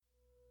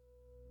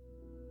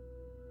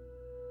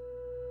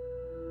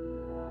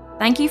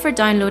Thank you for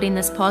downloading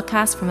this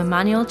podcast from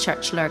Emmanuel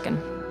Church Lurgan.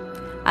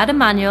 At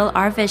Emmanuel,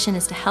 our vision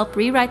is to help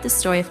rewrite the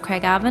story of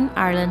Craigavon,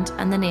 Ireland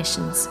and the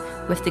nations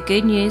with the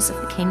good news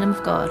of the Kingdom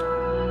of God.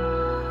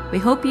 We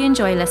hope you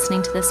enjoy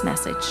listening to this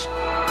message.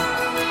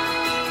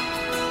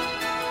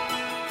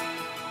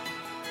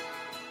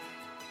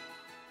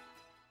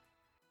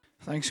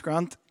 Thanks,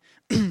 Grant.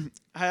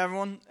 Hi,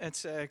 everyone.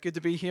 It's good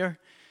to be here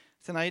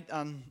tonight,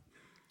 and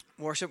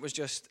worship was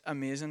just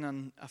amazing,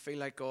 and I feel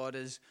like God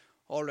is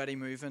already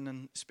moving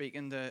and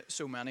speaking to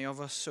so many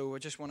of us. So I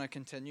just want to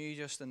continue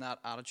just in that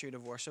attitude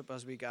of worship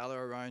as we gather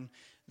around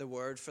the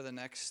Word for the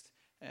next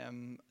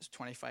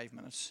 25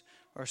 minutes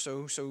or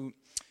so. So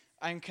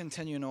I'm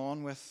continuing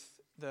on with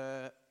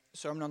the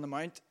Sermon on the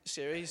Mount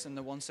series and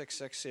the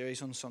 166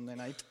 series on Sunday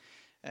night.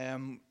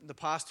 The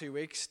past 2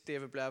 weeks,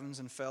 David Blevins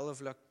and Phil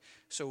have looked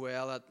so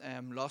well at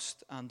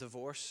lust and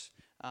divorce,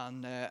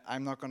 and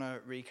I'm not going to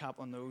recap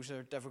on those.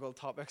 They're difficult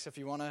topics. If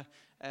you want to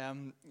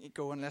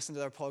go and listen to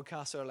their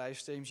podcasts or live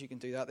streams, you can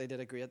do that. They did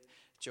a great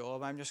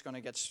job. I'm just going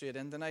to get straight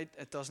in tonight.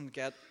 It doesn't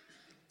get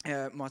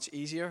much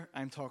easier.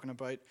 I'm talking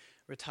about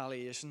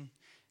retaliation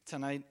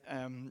tonight.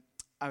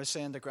 I was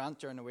saying to Grant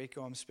during the week,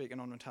 I'm speaking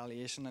on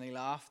retaliation, and he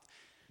laughed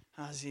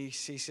as he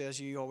says,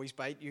 "You always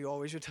bite, you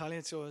always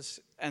retaliate." So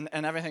and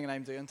everything that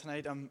I'm doing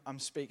tonight, I'm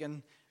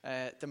speaking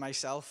to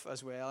myself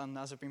as well. And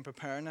as I've been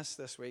preparing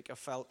this week, I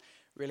felt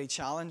really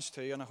challenged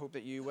too, and I hope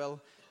that you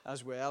will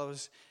as well. I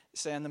was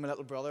saying to my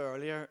little brother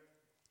earlier,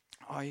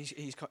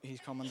 he's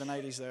coming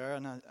tonight, he's there,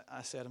 and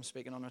I said I'm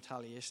speaking on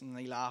retaliation, and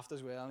he laughed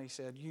as well, and he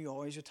said, "You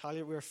always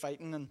retaliate, we were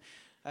fighting."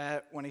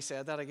 And when he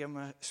said that, I gave him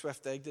a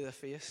swift dig to the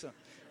face. So,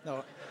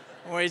 no,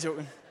 I'm only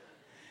joking.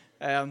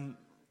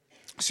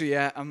 So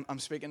yeah, I'm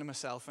speaking to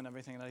myself and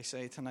everything that I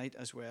say tonight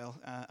as well,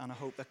 and I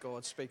hope that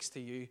God speaks to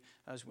you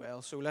as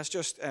well. So let's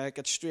just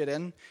get straight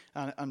in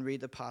and read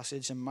the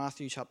passage in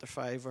Matthew chapter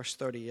 5, verse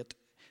 38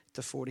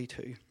 to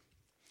 42.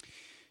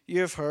 "You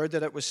have heard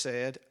that it was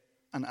said,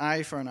 an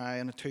eye for an eye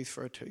and a tooth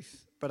for a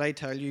tooth. But I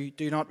tell you,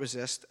 do not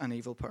resist an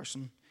evil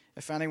person.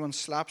 If anyone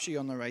slaps you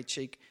on the right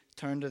cheek,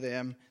 turn to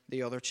them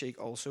the other cheek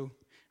also.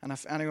 And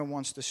if anyone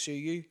wants to sue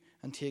you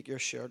and take your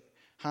shirt,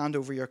 hand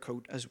over your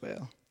coat as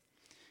well.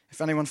 If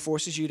anyone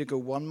forces you to go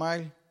 1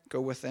 mile, go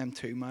with them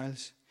 2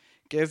 miles.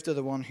 Give to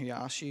the one who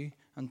asks you,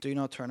 and do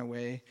not turn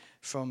away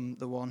from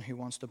the one who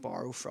wants to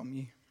borrow from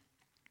you."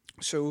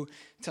 So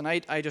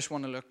tonight I just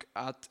want to look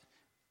at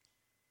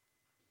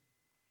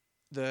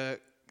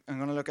I'm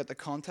going to look at the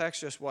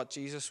context, just what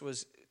Jesus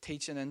was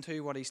teaching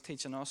into, what he's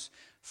teaching us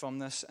from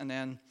this, and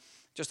then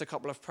just a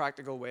couple of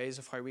practical ways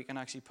of how we can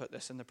actually put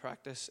this into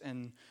practice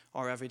in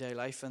our everyday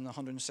life in the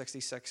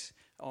 166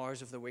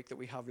 hours of the week that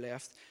we have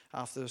left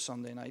after the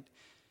Sunday night.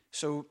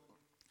 So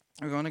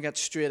we're going to get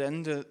straight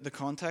into the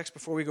context.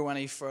 Before we go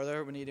any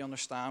further, we need to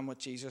understand what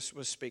Jesus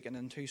was speaking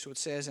into. So it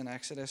says in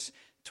Exodus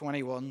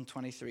 21,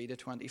 23 to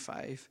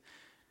 25,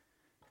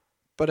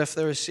 "But if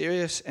there is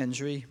serious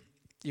injury,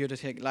 you are to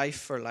take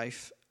life for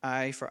life,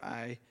 eye for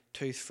eye,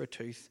 tooth for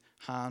tooth,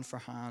 hand for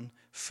hand,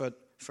 foot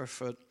for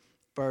foot,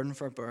 burn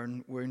for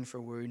burn, wound for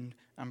wound,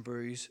 and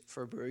bruise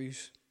for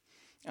bruise."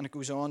 And it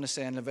goes on to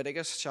say in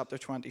Leviticus chapter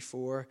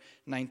 24,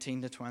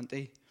 19 to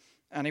 20,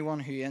 "Anyone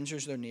who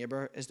injures their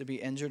neighbour is to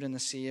be injured in the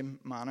same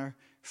manner,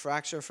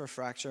 fracture for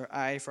fracture,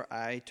 eye for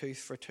eye, tooth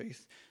for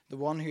tooth. The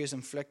one who has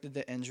inflicted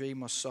the injury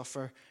must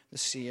suffer the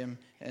same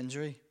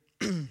injury."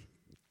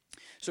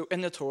 So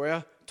in the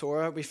Torah,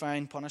 we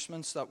find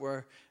punishments that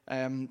were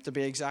to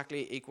be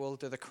exactly equal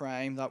to the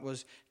crime that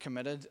was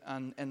committed.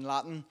 And in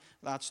Latin,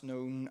 that's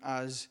known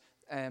as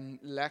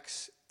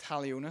lex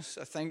talionis.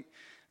 I think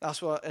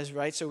that's what is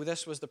right. So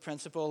this was the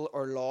principle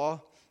or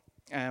law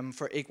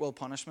for equal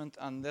punishment.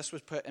 And this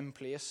was put in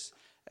place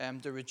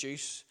to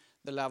reduce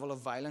the level of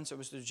violence. It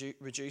was to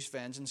reduce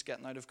vengeance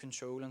getting out of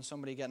control and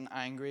somebody getting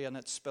angry and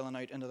it spilling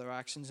out into their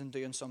actions and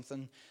doing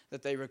something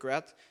that they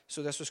regret.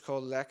 So this was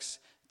called lex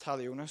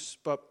talionis.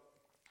 But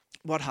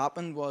what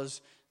happened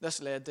was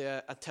this led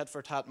to a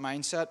tit-for-tat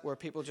mindset where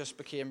people just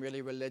became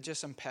really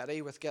religious and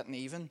petty with getting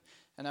even,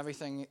 and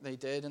everything they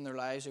did in their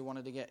lives they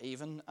wanted to get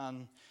even,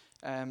 and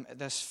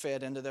this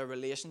fed into their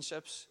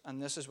relationships, and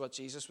this is what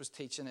Jesus was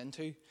teaching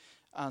into.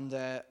 And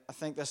I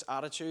think this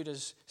attitude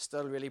is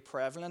still really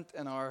prevalent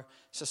in our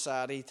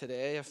society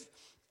today. If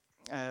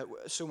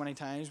so many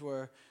times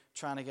we're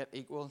trying to get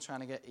equal, trying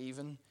to get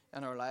even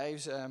in our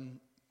lives.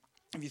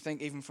 If you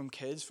think even from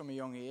kids from a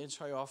young age,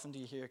 how often do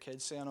you hear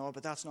kids saying, "Oh,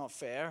 but that's not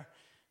fair.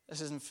 This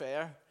isn't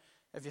fair."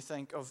 If you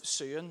think of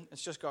suing,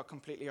 it's just got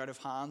completely out of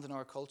hand in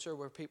our culture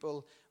where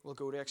people will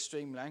go to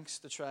extreme lengths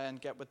to try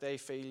and get what they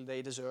feel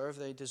they deserve.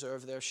 They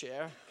deserve their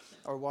share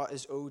or what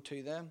is owed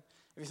to them.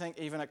 If you think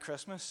even at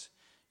Christmas,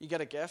 you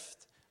get a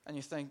gift and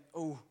you think,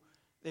 "Oh,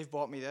 they've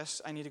bought me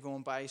this. I need to go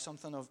and buy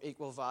something of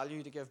equal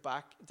value to give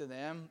back to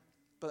them."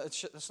 But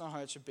that's not how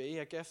it should be.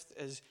 A gift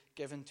is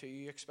given to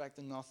you,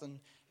 expecting nothing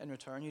in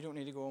return. You don't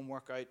need to go and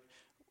work out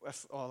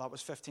if, that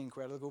was 15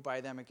 quid, I'll go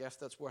buy them a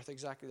gift that's worth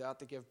exactly that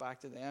to give back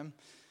to them.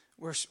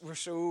 We're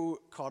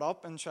so caught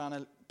up in trying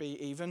to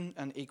be even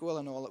and equal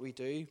in all that we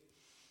do.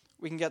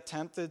 We can get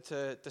tempted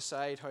to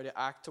decide how to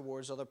act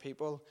towards other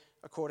people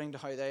according to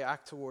how they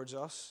act towards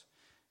us.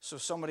 So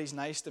if somebody's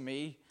nice to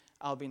me,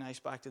 I'll be nice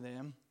back to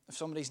them. If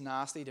somebody's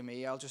nasty to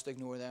me, I'll just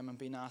ignore them and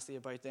be nasty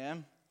about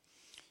them.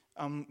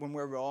 When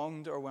we're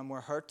wronged or when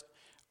we're hurt,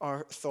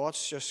 our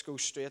thoughts just go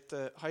straight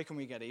to, how can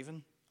we get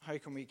even? How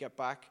can we get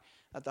back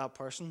at that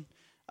person?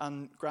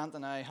 And Grant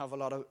and I have a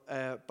lot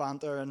of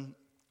banter, and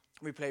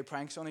we play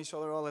pranks on each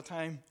other all the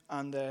time.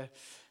 And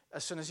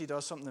as soon as he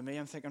does something to me,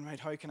 I'm thinking, right,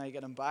 how can I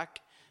get him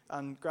back?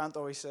 And Grant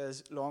always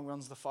says, long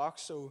runs the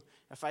fox. So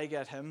if I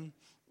get him,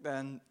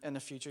 then in the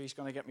future he's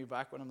going to get me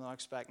back when I'm not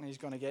expecting. He's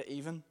going to get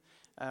even.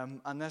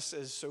 And this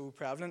is so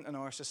prevalent in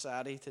our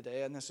society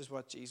today, and this is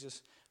what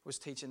Jesus was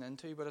teaching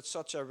into. But it's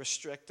such a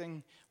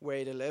restricting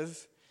way to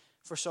live.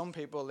 For some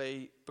people,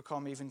 they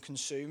become even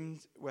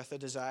consumed with a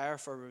desire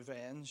for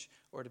revenge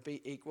or to be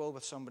equal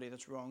with somebody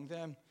that's wronged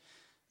them.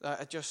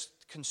 It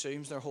just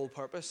consumes their whole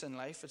purpose in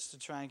life. It's to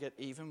try and get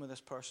even with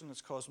this person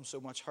that's caused them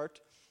so much hurt.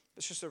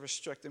 It's just a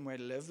restricting way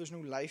to live. There's no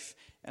life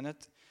in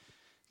it.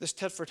 This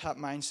tit-for-tat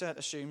mindset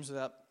assumes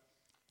that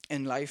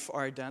in life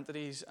our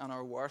identities and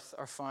our worth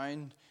are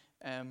found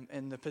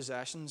in the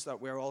possessions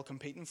that we're all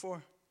competing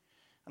for.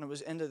 And it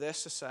was into this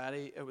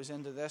society, it was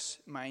into this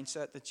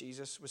mindset that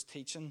Jesus was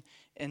teaching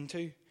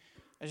into.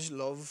 I just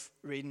love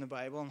reading the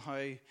Bible and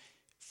how,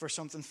 for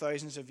something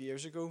thousands of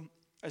years ago,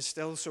 is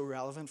still so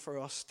relevant for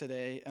us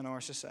today in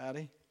our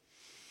society.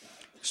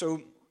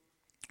 So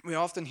we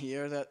often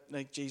hear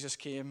that Jesus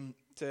came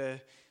to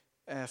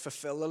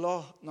fulfill the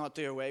law, not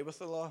do away with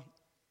the law.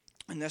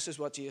 And this is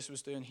what Jesus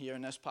was doing here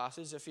in this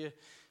passage. If you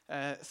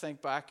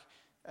think back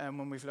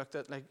when we've looked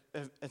at,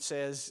 it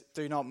says,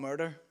 do not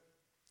murder.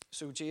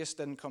 So Jesus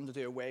didn't come to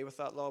do away with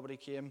that law, but he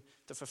came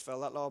to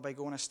fulfill that law by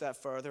going a step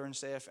further and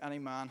say, if any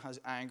man has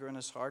anger in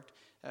his heart,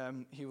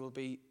 he will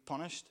be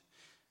punished.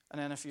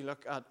 And then if you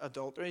look at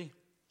adultery,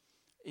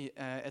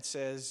 it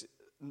says,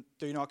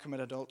 do not commit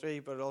adultery,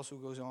 but it also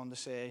goes on to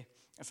say,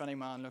 if any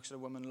man looks at a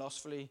woman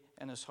lustfully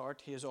in his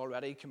heart, he has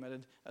already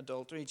committed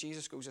adultery.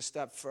 Jesus goes a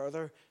step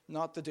further,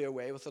 not to do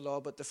away with the law,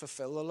 but to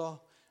fulfill the law.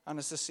 And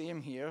it's the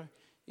same here.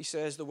 He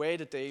says the way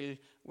to deal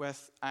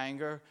with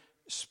anger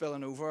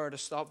spilling over, or to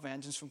stop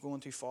vengeance from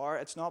going too far,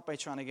 it's not by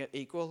trying to get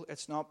equal.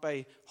 It's not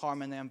by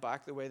harming them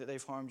back the way that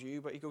they've harmed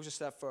you. But he goes a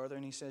step further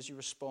and he says you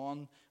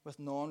respond with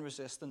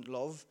non-resistant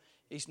love.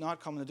 He's not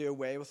coming to do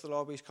away with the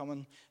law, but he's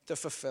coming to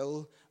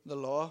fulfill the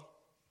law.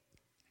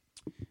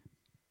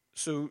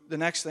 So the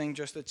next thing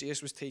just that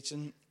Jesus was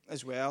teaching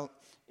as well,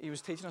 he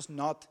was teaching us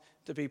not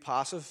to be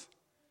passive.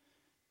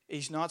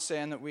 He's not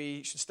saying that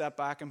we should step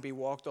back and be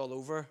walked all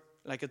over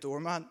like a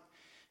doormat.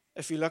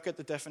 If you look at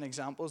the different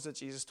examples that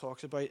Jesus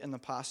talks about in the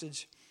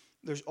passage,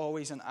 there's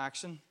always an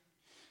action.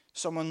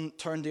 Someone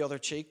turned the other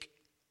cheek.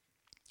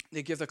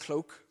 They give the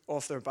cloak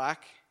off their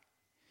back.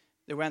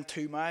 They went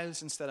 2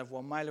 miles instead of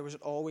 1 mile. There was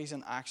always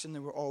an action. They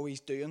were always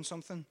doing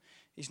something.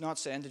 He's not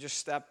saying to just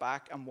step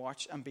back and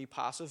watch and be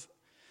passive.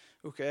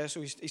 Okay,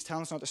 so he's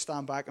telling us not to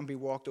stand back and be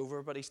walked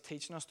over, but he's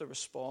teaching us to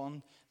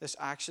respond, this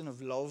action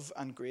of love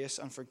and grace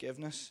and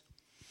forgiveness.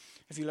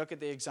 If you look at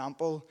the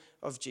example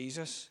of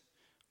Jesus,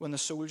 when the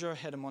soldier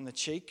hit him on the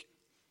cheek,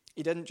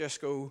 he didn't just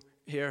go,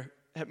 here,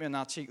 hit me on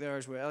that cheek there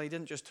as well. He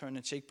didn't just turn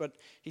the cheek, but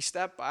he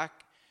stepped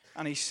back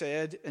and he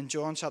said, in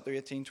John chapter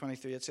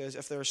 18:23, it says,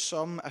 if there is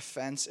some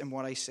offense in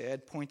what I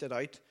said, point it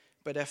out,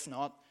 but if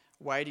not,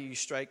 why do you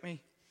strike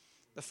me?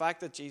 The fact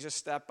that Jesus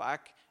stepped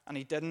back and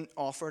he didn't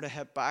offer to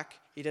hit back,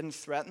 he didn't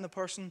threaten the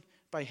person,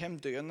 by him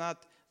doing that,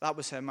 that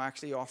was him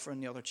actually offering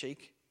the other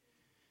cheek.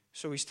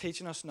 So he's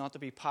teaching us not to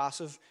be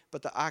passive,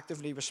 but to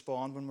actively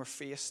respond when we're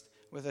faced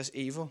with this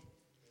evil.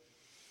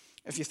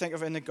 If you think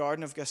of in the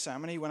Garden of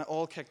Gethsemane, when it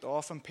all kicked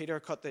off and Peter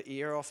cut the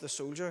ear off the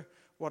soldier,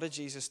 what did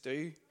Jesus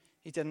do?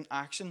 He did an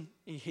action.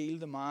 He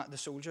healed the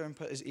soldier and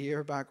put his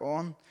ear back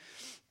on.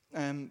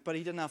 But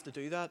he didn't have to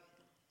do that.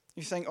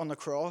 You think on the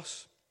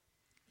cross,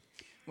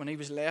 when he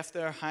was left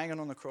there hanging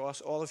on the cross,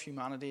 all of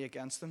humanity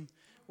against him,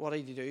 what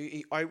did he do?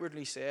 He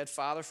outwardly said,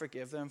 Father,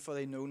 forgive them, for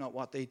they know not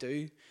what they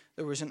do.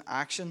 There was an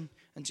action,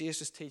 and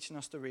Jesus is teaching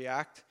us to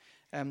react,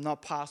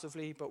 not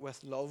passively, but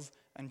with love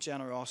and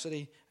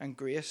generosity and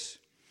grace.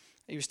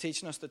 He was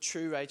teaching us that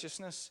true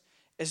righteousness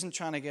isn't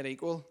trying to get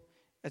equal.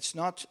 It's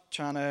not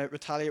trying to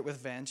retaliate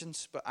with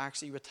vengeance, but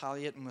actually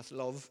retaliating with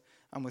love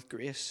and with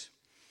grace.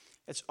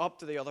 It's up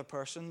to the other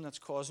person that's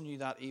causing you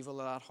that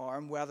evil or that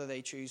harm, whether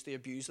they choose to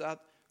abuse that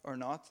or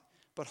not.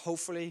 But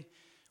hopefully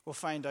we'll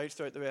find out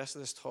throughout the rest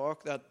of this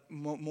talk that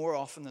more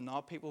often than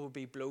not, people will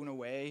be blown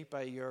away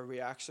by your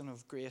reaction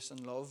of grace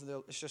and love.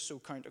 It's just so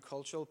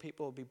countercultural.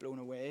 People will be blown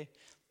away,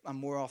 and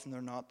more often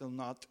than not, they'll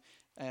not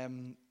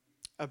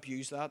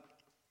abuse that.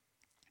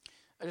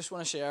 I just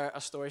want to share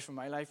a story from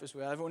my life as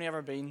well. I've only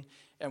ever been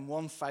in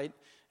one fight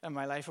in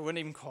my life. I wouldn't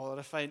even call it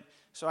a fight.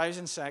 So I was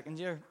in second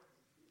year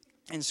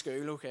in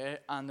school, okay,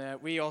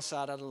 and we all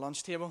sat at a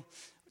lunch table,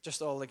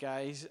 just all the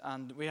guys,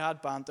 and we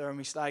had banter and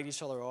we slagged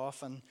each other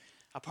off, and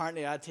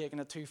apparently I'd taken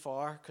it too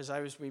far because I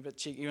was a wee bit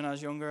cheeky when I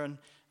was younger, and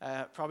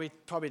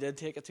probably did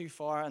take it too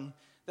far, and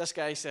this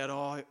guy said,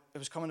 oh, it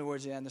was coming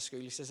towards the end of school.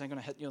 He says, I'm going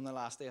to hit you on the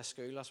last day of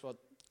school. That's what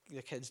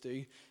the kids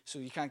do, so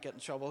you can't get in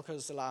trouble because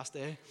it's the last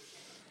day.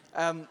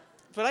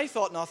 But I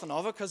thought nothing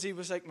of it because he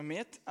was like my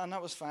mate, and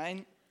that was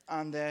fine.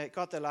 And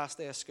got the last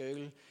day of school.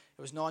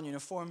 It was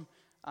non-uniform,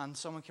 and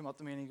someone came up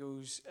to me and he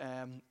goes,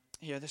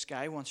 here, this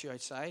guy wants you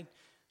outside.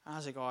 And I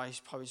was like, oh, he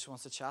probably just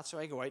wants to chat. So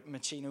I go out in my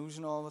chinos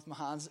and all with my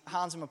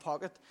hands in my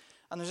pocket,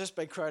 and there's this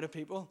big crowd of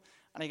people,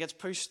 and he gets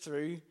pushed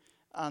through,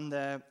 and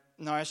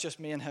now it's just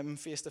me and him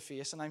face to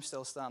face, and I'm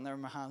still standing there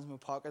with my hands in my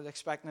pocket,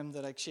 expecting him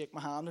to like shake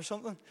my hand or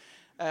something.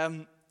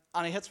 And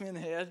he hits me in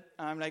the head,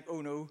 and I'm like,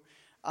 oh no.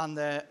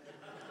 And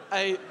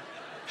I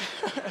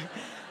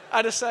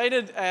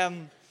decided,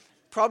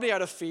 probably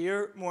out of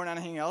fear more than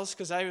anything else,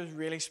 because I was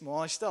really small.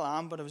 I still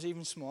am, but I was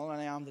even smaller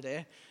than I am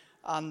today.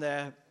 And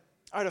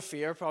out of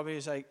fear, probably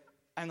was like,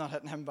 I'm not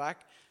hitting him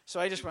back. So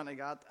I just went like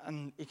that,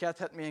 and he kept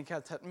hitting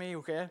me,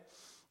 okay?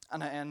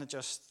 And it ended,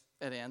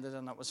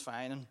 and that was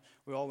fine, and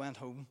we all went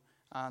home,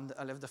 and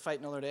I lived to fight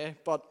another day.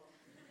 But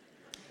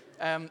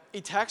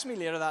he texted me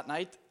later that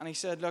night, and he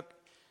said, look,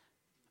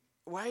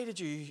 why did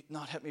you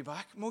not hit me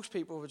back? Most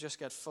people would just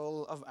get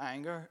full of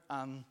anger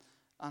and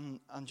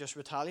just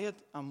retaliate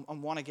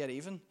and want to get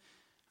even.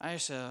 I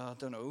said, I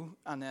don't know.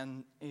 And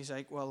then he's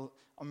like, well,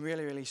 I'm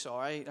really, really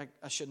sorry. Like,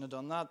 I shouldn't have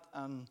done that,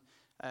 and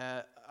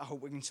I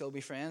hope we can still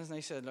be friends. And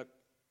I said, look,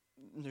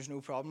 there's no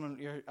problem.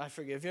 I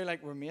forgive you.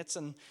 Like, we're mates,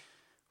 and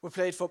we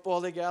played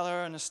football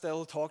together, and I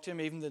still talk to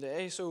him even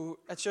today. So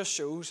it just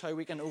shows how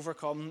we can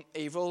overcome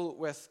evil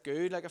with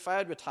good. Like, if I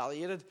had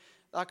retaliated,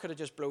 that could have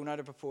just blown out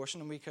of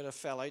proportion, and we could have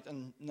fell out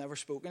and never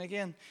spoken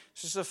again.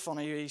 It's just a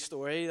funny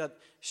story that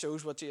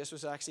shows what Jesus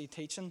was actually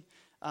teaching.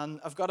 And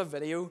I've got a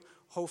video,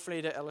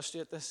 hopefully, to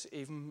illustrate this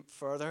even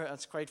further.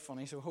 It's quite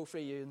funny, so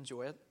hopefully you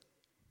enjoy it.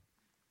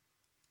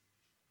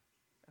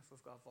 If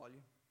we've got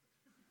volume.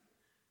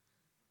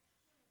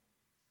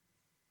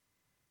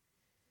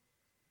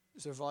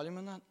 Is there volume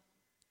in that?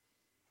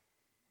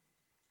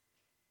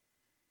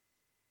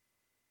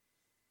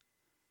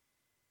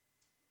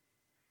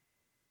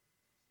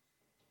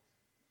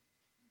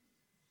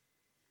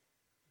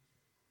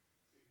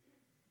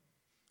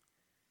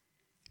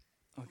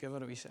 I'll give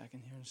it a wee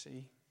second here and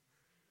see,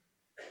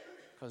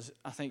 because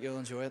I think you'll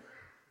enjoy it.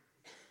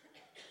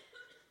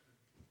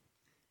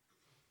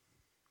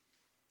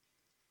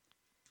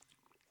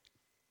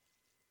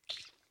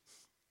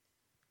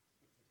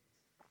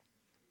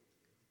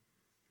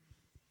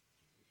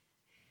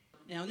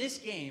 Now, in this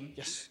game,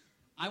 Yes.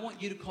 I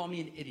want you to call me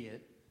an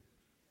idiot.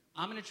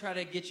 I'm going to try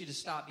to get you to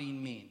stop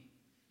being mean.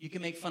 You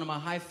can make fun of my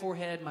high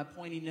forehead, my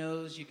pointy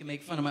nose. You can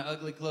make fun of my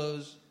ugly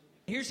clothes.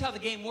 Here's how the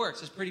game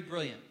works. It's pretty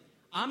brilliant.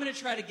 I'm going to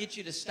try to get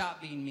you to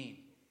stop being mean.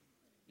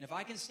 And if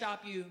I can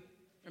stop you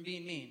from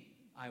being mean,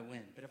 I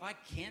win. But if I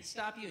can't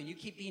stop you and you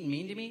keep being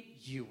mean to me,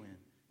 you win.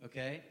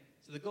 Okay?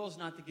 So the goal is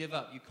not to give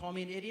up. You call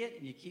me an idiot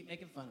and you keep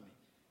making fun of me.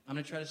 I'm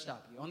going to try to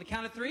stop you. On the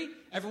count of 3,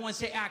 everyone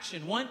say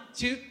action. 1,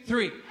 2,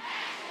 3. Action!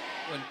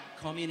 Go ahead,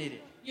 call me an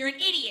idiot. You're an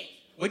idiot.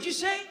 What'd you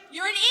say?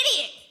 You're an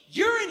idiot.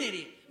 You're an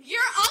idiot.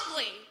 You're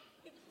ugly.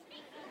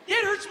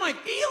 That hurts my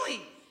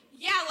feelings.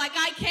 Yeah, like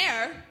I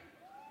care.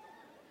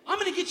 I'm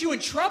going to get you in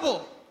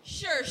trouble.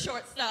 Sure,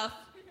 short stuff.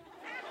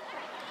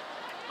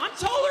 I'm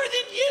taller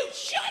than you.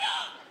 Shut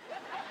up.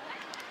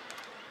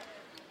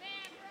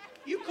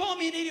 You call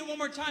me an idiot one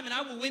more time and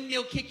I will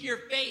windmill kick your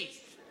face.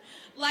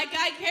 Like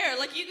I care.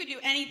 Like you could do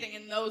anything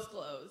in those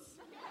clothes.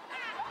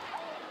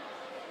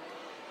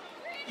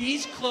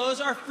 These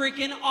clothes are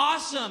freaking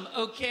awesome,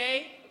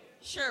 okay?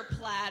 Sure,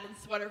 plaid and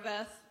sweater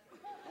vest.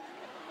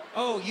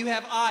 Oh, you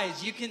have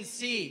eyes. You can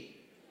see.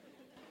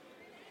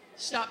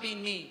 Stop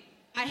being mean.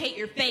 I hate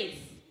your face.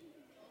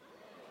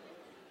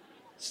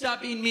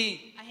 Stop being mean.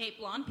 I hate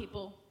blonde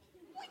people.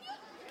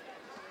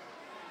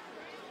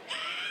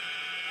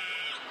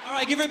 All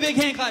right, give her a big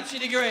hand clap. She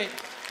did great.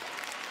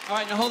 All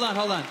right, now hold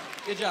on.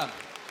 Good job.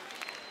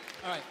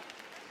 All right.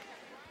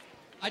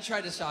 I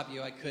tried to stop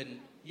you. I couldn't.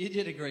 You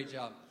did a great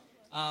job.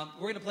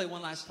 We're going to play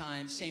one last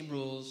time. Same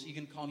rules. You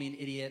can call me an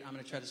idiot. I'm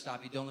going to try to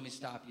stop you. Don't let me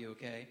stop you,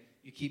 okay?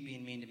 You keep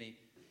being mean to me.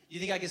 You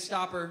think I can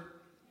stop her?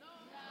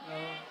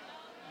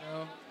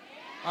 No.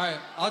 All right,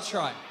 I'll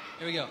try.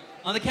 Here we go.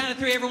 On the count of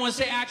 3, everyone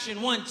say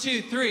action. 1,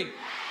 2, 3. Go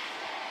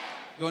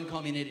ahead and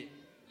call me an idiot.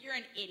 You're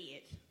an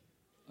idiot.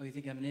 Oh, you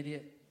think I'm an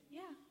idiot?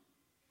 Yeah.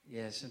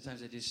 Yeah,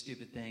 sometimes I do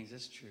stupid things.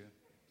 That's true.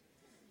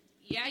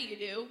 Yeah, you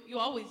do. You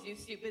always do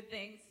stupid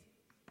things.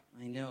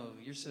 I know.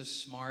 You're so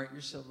smart.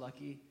 You're so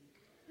lucky.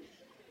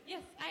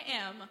 Yes, I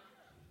am.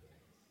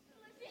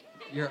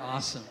 You're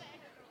awesome.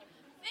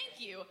 Thank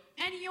you.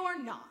 And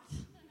you're not.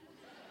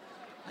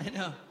 I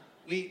know.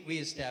 We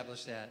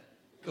established that.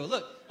 Cool.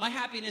 Look, my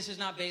happiness is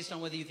not based on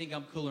whether you think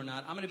I'm cool or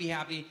not. I'm going to be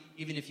happy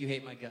even if you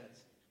hate my guts.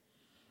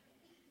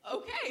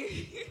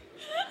 Okay.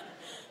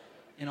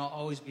 And I'll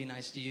always be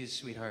nice to you,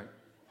 sweetheart.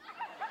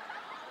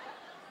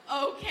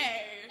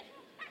 Okay.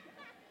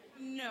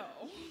 No.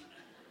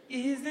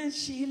 Isn't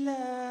she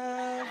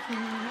lovely?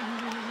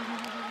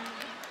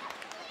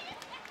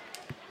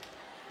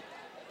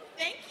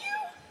 Thank you.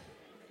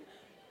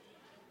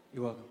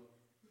 You're welcome.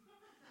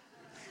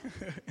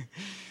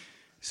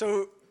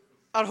 So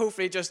that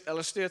hopefully just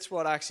illustrates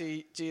what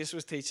actually Jesus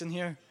was teaching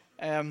here.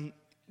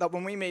 That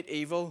when we meet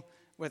evil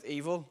with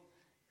evil,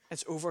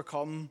 it's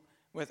overcome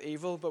with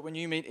evil. But when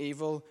you meet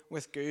evil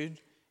with good,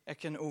 it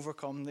can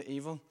overcome the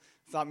evil.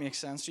 If that makes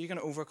sense. So you can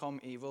overcome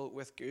evil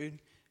with good.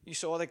 You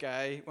saw the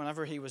guy,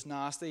 whenever he was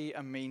nasty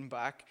and mean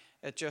back,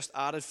 it just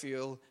added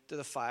fuel to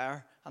the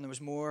fire. And there was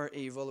more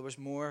evil, there was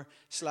more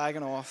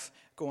slagging off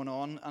going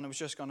on, and it was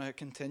just going to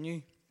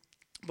continue.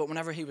 But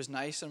whenever he was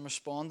nice and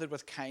responded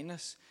with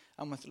kindness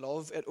and with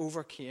love, it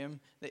overcame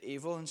the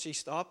evil, and she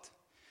stopped.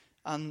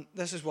 And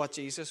this is what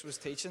Jesus was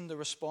teaching, to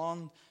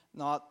respond,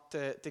 not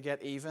to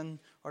get even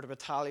or to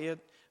retaliate,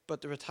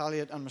 but to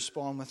retaliate and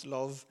respond with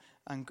love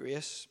and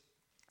grace.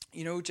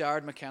 You know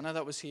Jared McKenna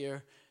that was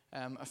here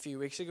a few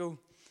weeks ago?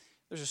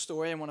 There's a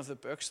story in one of the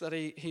books that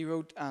he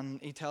wrote, and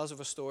he tells of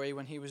a story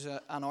when he was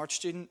an art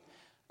student,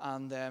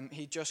 and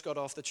he just got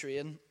off the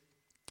train,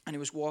 and he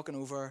was walking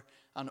over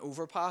an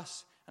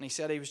overpass, and he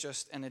said he was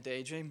just in a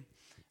daydream.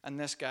 And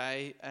this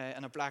guy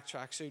in a black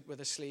tracksuit with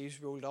his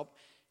sleeves rolled up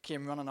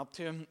came running up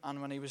to him,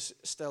 and when he was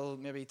still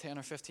maybe 10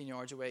 or 15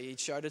 yards away, he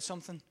shouted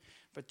something.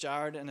 But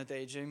Jared, in a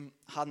daydream,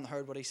 hadn't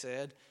heard what he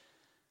said,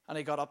 and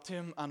he got up to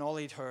him, and all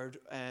he'd heard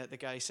the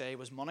guy say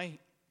was money.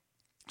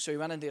 So he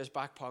went into his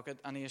back pocket,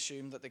 and he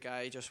assumed that the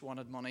guy just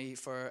wanted money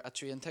for a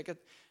train ticket,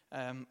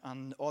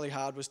 and all he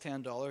had was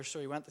 $10, so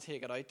he went to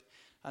take it out.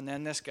 And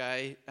then this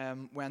guy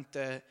went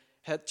to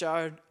hit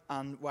Jared,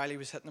 and while he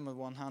was hitting him with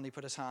one hand, he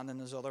put his hand in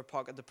his other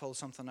pocket to pull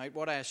something out,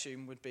 what I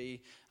assume would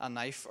be a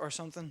knife or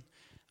something.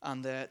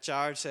 And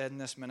Jared said in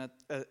this minute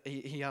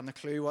he hadn't a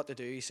clue what to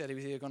do. He said he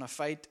was either going to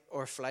fight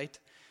or flight.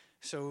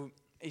 So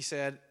he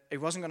said he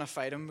wasn't going to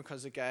fight him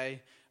because the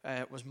guy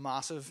was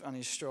massive and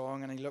he's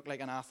strong and he looked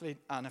like an athlete.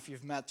 And if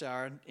you've met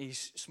Jared,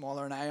 he's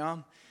smaller than I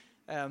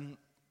am.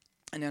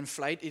 And then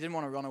flight, he didn't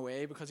want to run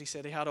away because he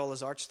said he had all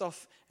his art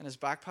stuff in his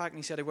backpack, and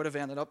he said he would have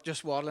ended up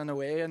just waddling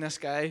away, and this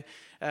guy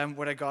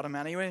would have got him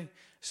anyway.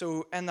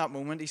 So in that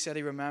moment, he said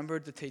he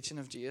remembered the teaching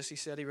of Jesus. He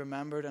said he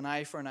remembered an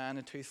eye for an eye and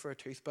a tooth for a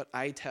tooth, but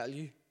I tell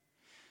you.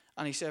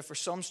 And he said for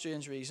some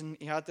strange reason,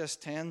 he had this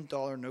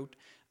 $10 note,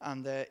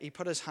 and he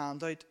put his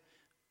hand out,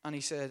 and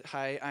he said,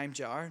 "Hi, I'm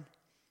Jared."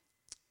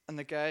 And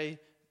the guy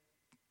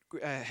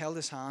held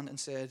his hand and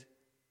said,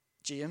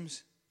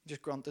 "James." He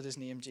just grunted his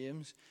name,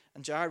 James.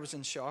 And Jared was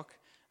in shock.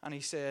 And he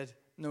said,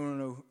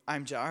 No,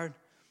 I'm Jared.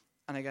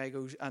 And the guy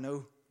goes, "I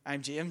know,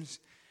 I'm James."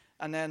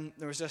 And then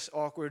there was this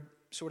awkward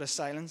sort of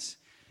silence.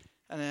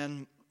 And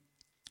then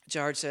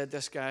Jared said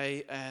this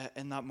guy,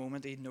 in that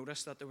moment, he'd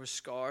noticed that there were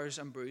scars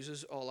and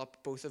bruises all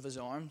up both of his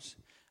arms.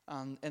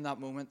 And in that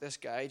moment, this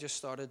guy just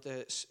started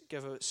to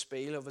give a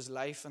spiel of his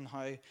life and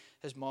how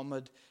his mum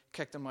had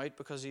kicked him out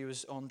because he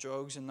was on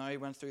drugs, and now he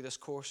went through this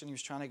course and he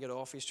was trying to get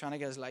off. He was trying to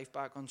get his life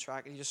back on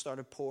track, and he just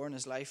started pouring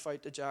his life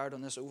out to Jared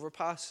on this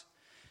overpass.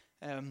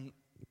 And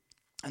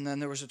then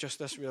there was just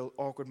this real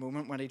awkward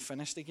moment when he'd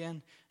finished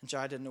again, and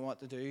Jared didn't know what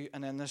to do.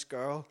 And then this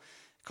girl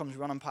comes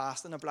running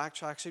past in a black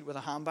tracksuit with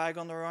a handbag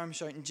on her arm,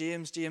 shouting,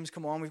 James,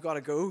 come on, we've got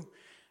to go."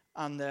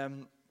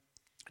 And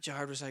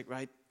Jared was like,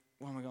 "Right,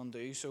 what am I going to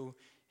do?" So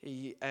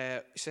he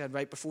said,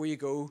 "Right, before you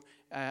go,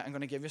 I'm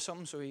going to give you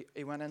something." So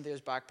he went into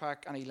his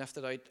backpack and he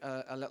lifted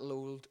out a little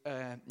old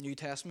New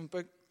Testament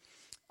book,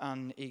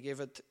 and he gave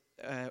it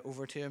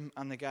over to him.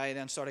 And the guy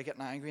then started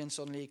getting angry, and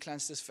suddenly he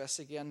clenched his fists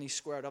again, and he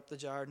squared up to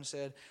Jared and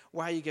said,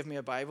 "Why you give me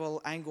a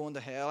Bible? I'm going to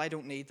hell. I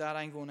don't need that.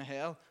 I'm going to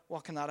hell.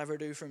 What can that ever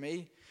do for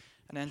me?"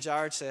 And then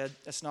Jared said,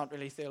 it's not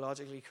really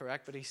theologically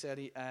correct, but he said,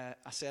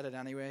 I said it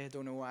anyway, I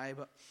don't know why,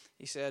 but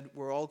he said,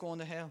 "We're all going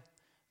to hell,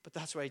 but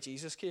that's why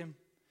Jesus came."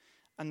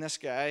 And this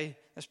guy,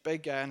 this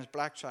big guy in his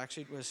black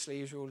tracksuit with his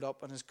sleeves rolled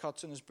up and his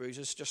cuts and his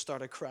bruises, just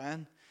started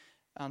crying.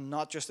 And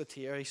not just a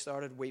tear, he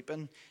started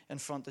weeping in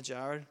front of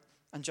Jared.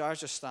 And Jared's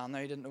just standing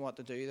there, he didn't know what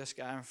to do, this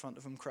guy in front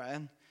of him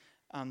crying.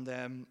 And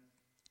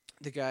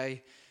the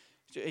guy,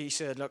 he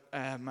said, "Look,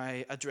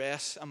 my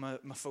address and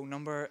my phone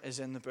number is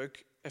in the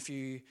book. If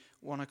you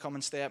want to come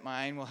and stay at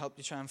mine, we'll help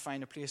you try and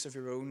find a place of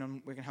your own,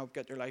 and we can help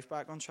get your life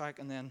back on track."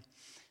 And then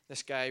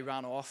this guy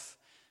ran off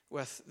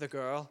with the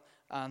girl,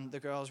 and the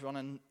girl's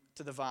running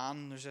to the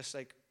van. There's this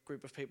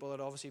group of people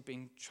that obviously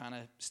been trying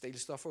to steal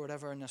stuff or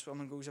whatever, and this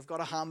woman goes, "I've got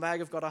a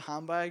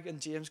handbag,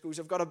 and James goes,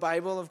 "I've got a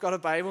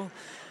Bible."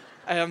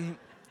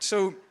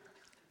 So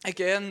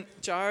again,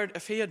 Jared,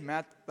 if he had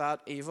met that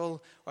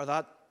evil or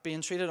that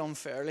being treated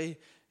unfairly,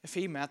 if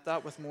he met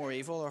that with more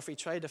evil, or if he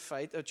tried to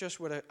fight, it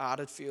just would have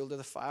added fuel to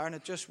the fire, and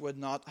it just would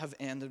not have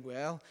ended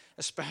well.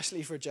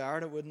 Especially for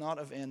Jared, it would not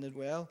have ended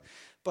well.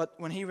 But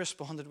when he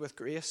responded with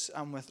grace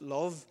and with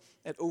love,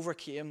 it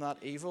overcame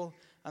that evil.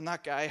 And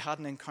that guy had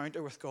an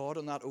encounter with God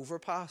on that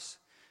overpass.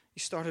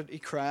 He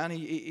cried,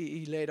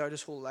 he laid out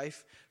his whole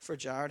life for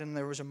Jared, and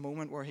there was a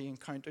moment where he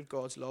encountered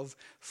God's love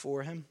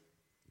for him.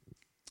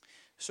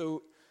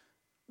 So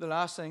the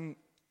last thing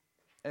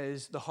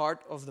is the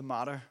heart of the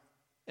matter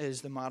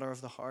is the matter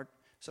of the heart.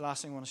 It's the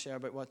last thing I want to share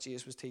about what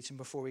Jesus was teaching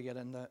before we get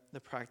into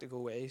the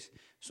practical ways.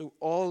 So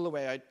all the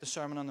way out, the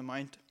Sermon on the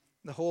Mount,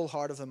 the whole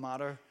heart of the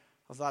matter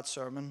of that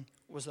sermon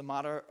was the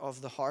matter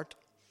of the heart.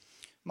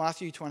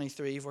 Matthew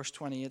 23, verse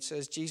 28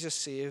 says, Jesus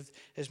saved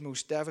his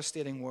most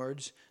devastating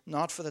words,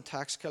 not for the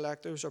tax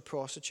collectors or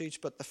prostitutes,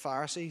 but the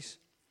Pharisees.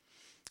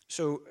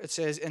 So it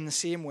says, in the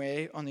same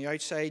way, on the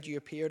outside you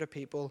appear to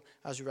people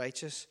as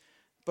righteous,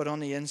 but on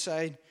the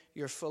inside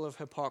you're full of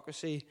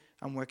hypocrisy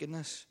and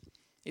wickedness.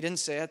 He didn't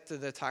say it to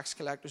the tax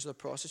collectors or the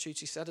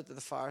prostitutes. He said it to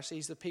the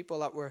Pharisees, the people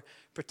that were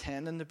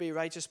pretending to be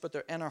righteous, but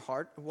their inner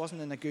heart, it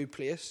wasn't in a good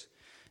place.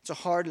 It's a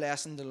hard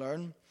lesson to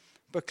learn.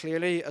 But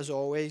clearly, as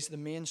always, the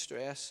main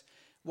stress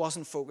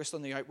wasn't focused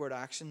on the outward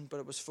action,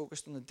 but it was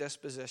focused on the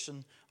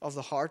disposition of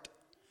the heart.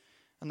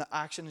 And the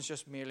action is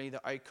just merely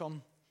the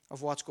outcome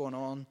of what's going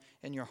on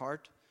in your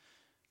heart.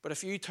 But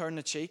if you turn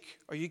the cheek,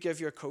 or you give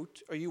your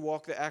coat, or you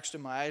walk the extra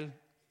mile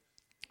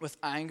with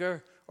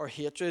anger or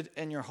hatred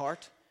in your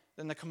heart,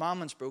 then the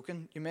commandment's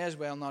broken. You may as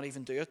well not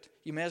even do it.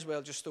 You may as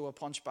well just throw a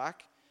punch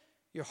back.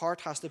 Your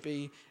heart has to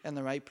be in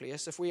the right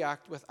place. If we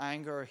act with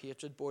anger or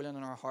hatred boiling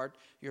in our heart,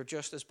 you're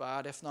just as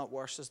bad, if not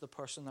worse, as the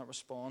person that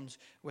responds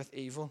with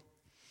evil.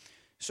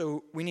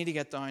 So we need to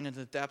get down into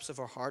the depths of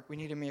our heart. We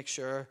need to make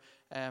sure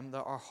that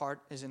our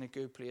heart is in a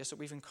good place, that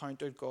we've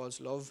encountered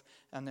God's love,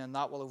 and then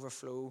that will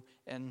overflow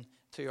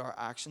into our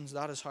actions.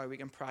 That is how we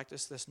can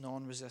practice this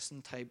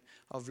non-resistant type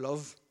of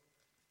love.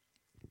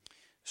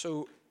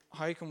 So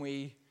how can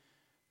we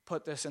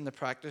put this into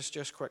practice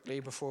just quickly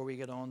before we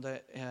get on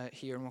to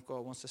hearing what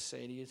God wants to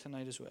say to you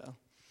tonight as well?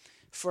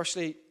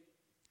 Firstly,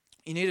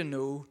 you need to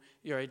know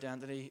your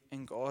identity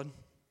in God.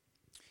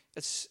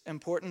 It's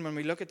important when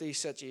we look at these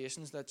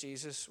situations that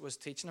Jesus was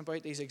teaching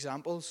about, these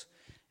examples.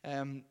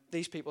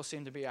 These people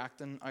seem to be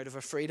acting out of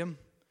a freedom.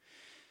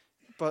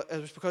 But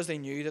it was because they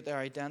knew that their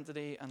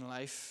identity and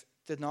life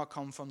did not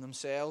come from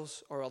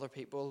themselves or other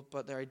people,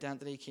 but their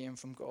identity came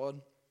from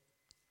God.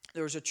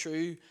 There is a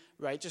true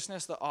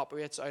righteousness that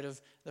operates out of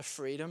the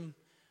freedom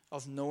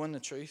of knowing the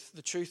truth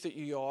that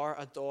you are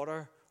a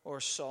daughter or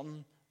a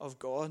son of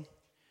God.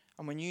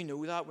 And when you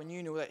know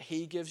that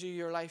He gives you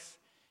your life,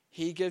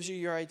 He gives you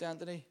your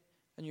identity,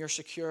 and you're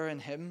secure in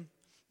Him,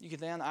 you can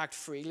then act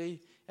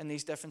freely in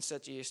these different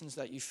situations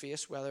that you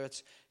face, whether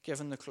it's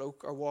giving the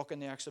cloak or walking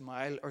the extra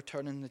mile or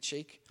turning the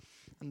cheek.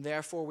 And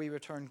therefore we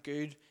return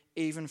good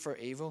even for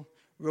evil.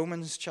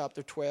 Romans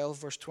chapter 12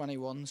 verse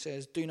 21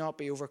 says, do not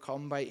be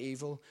overcome by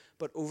evil,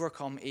 but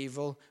overcome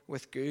evil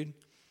with good.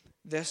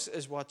 This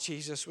is what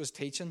Jesus was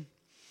teaching.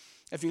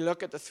 If you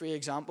look at the three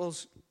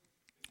examples,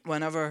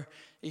 whenever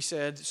he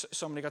said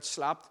somebody got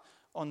slapped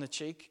on the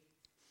cheek,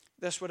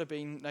 this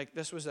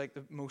was like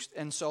the most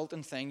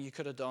insulting thing you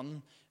could have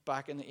done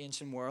back in the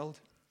ancient world.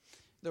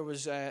 There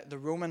was the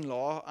Roman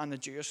law and the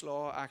Jewish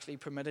law actually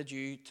permitted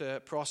you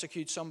to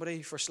prosecute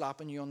somebody for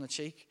slapping you on the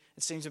cheek.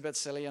 It seems a bit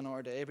silly in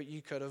our day, but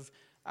you could have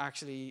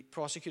actually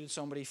prosecuted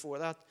somebody for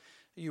that.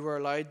 You were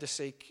allowed to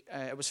seek,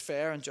 it was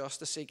fair and just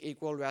to seek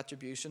equal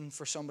retribution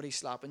for somebody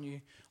slapping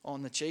you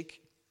on the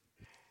cheek.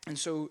 And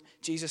so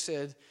Jesus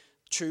said,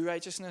 true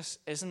righteousness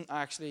isn't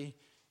actually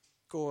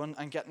going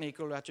and getting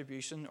equal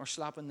retribution or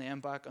slapping them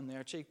back on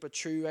their cheek, but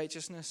true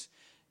righteousness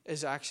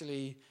is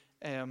actually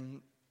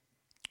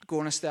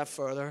going a step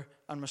further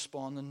and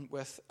responding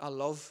with a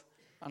love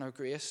and a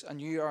grace. And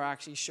you are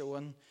actually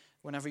showing,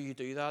 whenever you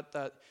do that,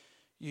 that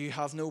you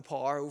have no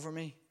power over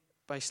me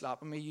by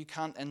slapping me. You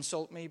can't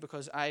insult me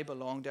because I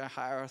belong to a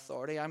higher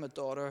authority. I'm a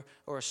daughter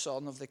or a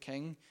son of the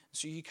King,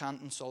 so you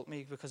can't insult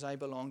me because I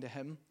belong to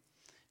Him.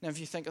 Now, if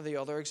you think of the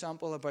other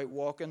example about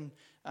walking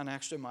an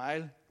extra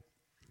mile,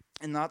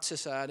 in that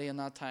society, in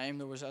that time,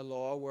 there was a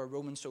law where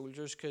Roman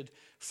soldiers could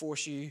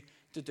force you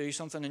to do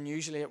something, and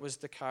usually it was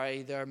to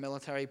carry their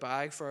military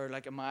bag for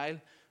like a mile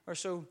or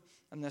so,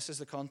 and this is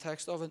the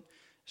context of it.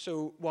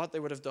 So what they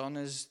would have done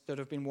is they'd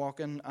have been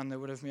walking and they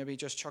would have maybe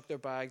just chucked their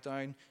bag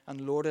down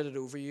and loaded it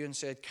over you and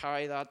said,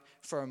 carry that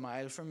for a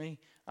mile for me.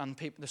 And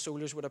the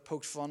soldiers would have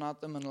poked fun at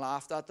them and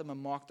laughed at them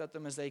and mocked at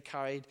them as they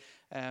carried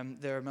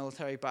their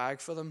military bag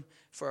for them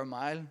for a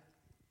mile.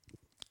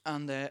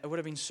 And it would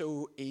have been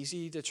so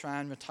easy to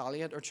try and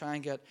retaliate or try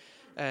and get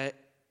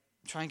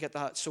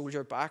that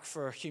soldier back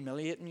for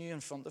humiliating you in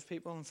front of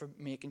people and for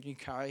making you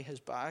carry his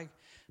bag.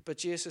 But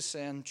Jesus is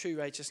saying true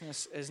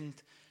righteousness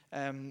isn't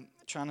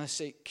trying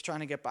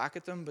to get back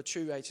at them, but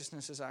true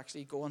righteousness is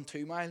actually going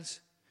 2 miles.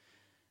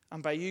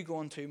 And by you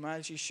going 2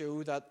 miles, you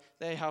show that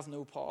they have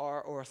no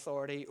power or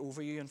authority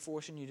over you and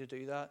forcing you to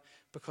do that,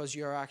 because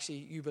you're actually,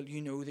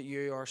 you know that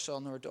you are a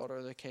son or a daughter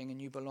of the King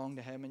and you belong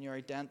to Him and your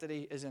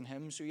identity is in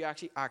Him. So you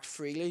actually act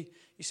freely.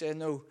 You say,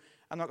 no,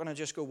 I'm not going to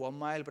just go 1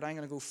 mile, but I'm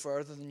going to go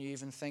further than you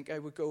even think I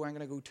would go. I'm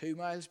going to go 2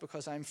 miles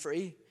because I'm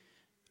free.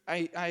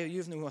 You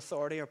have no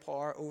authority or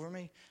power over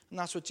me. And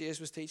that's what Jesus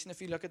was teaching.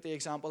 If you look at the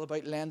example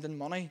about lending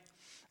money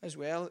as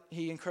well,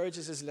 he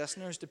encourages his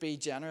listeners to be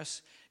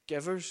generous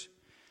givers.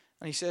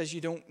 And he says you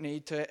don't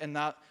need to, in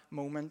that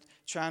moment,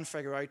 try and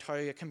figure out how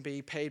it can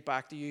be paid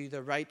back to you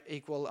the right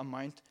equal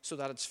amount so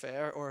that it's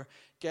fair, or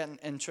getting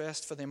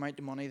interest for the amount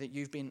of money that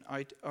you've been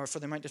out, or for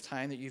the amount of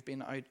time that you've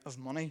been out of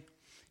money.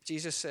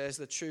 Jesus says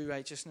that true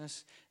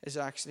righteousness is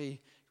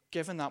actually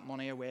giving that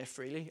money away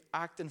freely,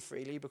 acting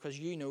freely, because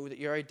you know that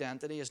your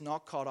identity is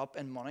not caught up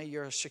in money.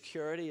 Your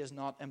security is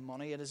not in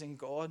money. It is in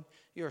God.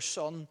 You're a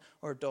son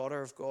or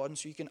daughter of God, and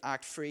so you can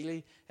act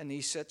freely in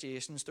these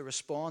situations to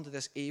respond to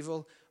this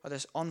evil or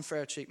this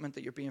unfair treatment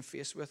that you're being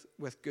faced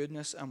with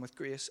goodness and with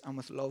grace and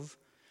with love.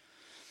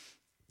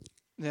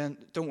 Then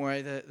don't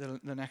worry, the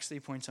next 3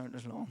 points aren't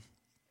as long.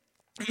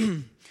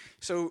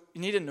 So you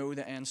need to know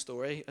the end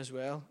story as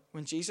well.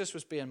 When Jesus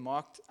was being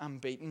mocked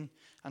and beaten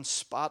and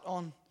spat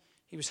on,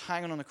 he was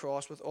hanging on the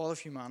cross with all of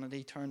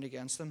humanity turned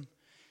against him.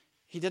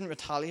 He didn't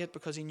retaliate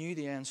because he knew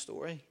the end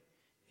story.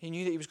 He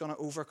knew that he was going to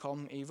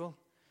overcome evil.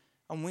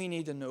 And we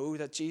need to know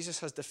that Jesus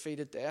has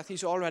defeated death.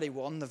 He's already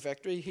won the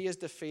victory. He has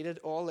defeated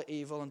all the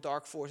evil and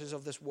dark forces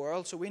of this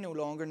world. So we no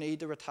longer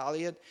need to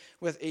retaliate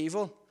with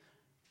evil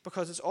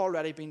because it's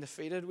already been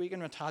defeated. We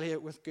can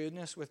retaliate with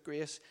goodness, with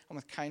grace, and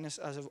with kindness,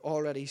 as I've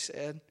already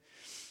said.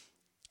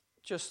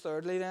 Just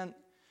thirdly then,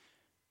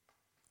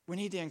 we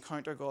need to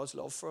encounter God's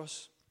love for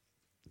us.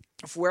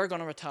 If we're going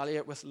to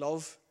retaliate with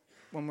love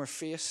when we're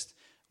faced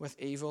with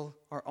evil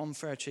or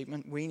unfair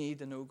treatment, we need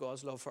to know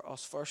God's love for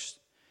us first.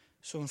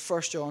 So in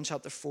 1 John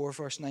chapter 4,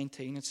 verse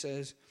 19, it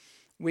says,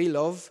 "We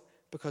love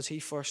because he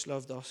first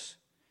loved us.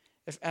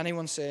 If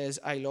anyone says,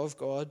 'I love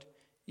God,'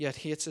 yet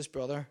hates his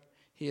brother,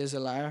 he is a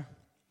liar.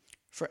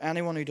 For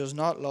anyone who does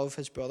not love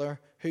his brother,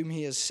 whom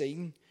he has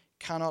seen,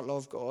 cannot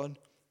love God,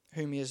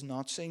 whom he has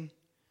not seen."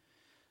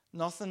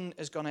 Nothing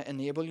is going to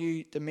enable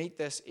you to meet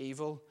this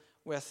evil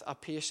with a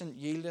patient,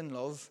 yielding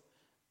love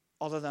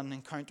other than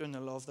encountering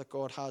the love that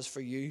God has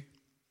for you.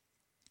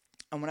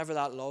 And whenever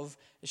that love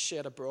is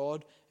shed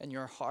abroad in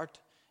your heart,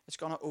 it's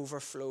going to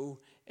overflow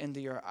into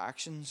your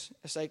actions.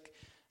 It's like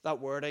that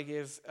word I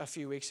gave a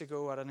few weeks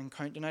ago at an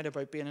encounter night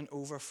about being an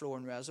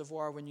overflowing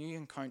reservoir. When you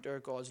encounter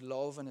God's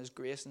love and his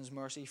grace and his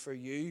mercy for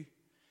you,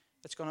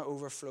 it's going to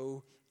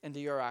overflow into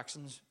your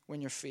actions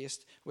when you're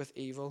faced with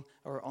evil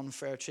or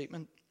unfair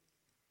treatment.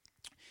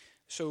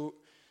 So,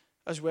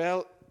 as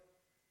well,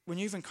 when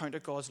you've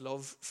encountered God's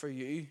love for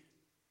you,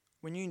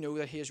 when you know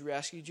that he has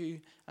rescued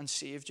you and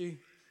saved you,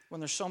 when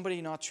there's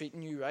somebody not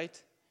treating you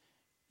right,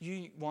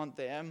 you want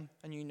them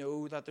and you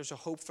know that there's a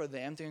hope for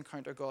them to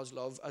encounter God's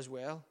love as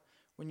well.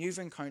 When you've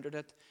encountered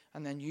it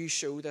and then you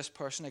show this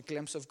person a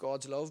glimpse of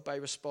God's love by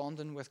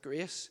responding with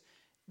grace,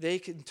 they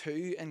can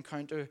too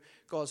encounter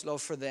God's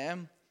love for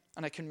them,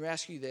 and it can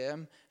rescue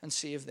them and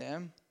save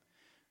them.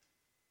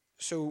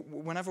 So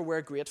whenever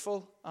we're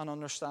grateful and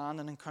understand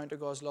and encounter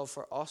God's love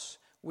for us,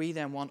 we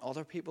then want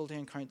other people to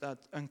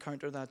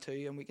encounter that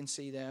too, and we can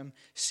see them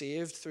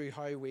saved through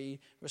how we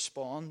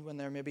respond when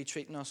they're maybe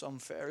treating us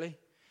unfairly.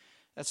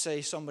 Let's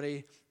say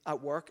somebody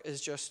at work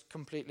is just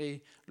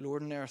completely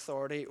lording their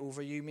authority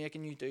over you,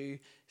 making you do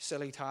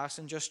silly tasks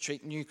and just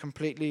treating you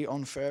completely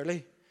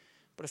unfairly.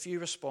 But if you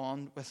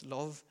respond with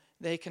love,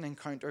 they can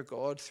encounter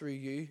God through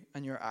you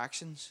and your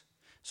actions.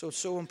 So it's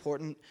so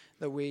important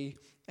that we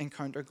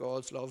encounter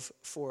God's love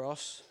for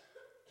us.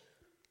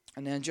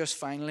 And then just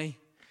finally,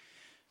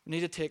 we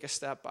need to take a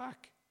step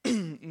back. We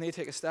need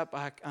to take a step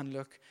back and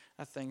look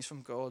at things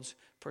from God's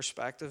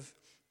perspective.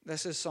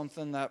 This is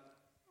something that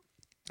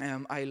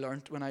I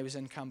learned when I was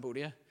in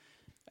Cambodia.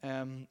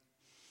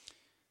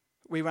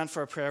 We went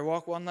for a prayer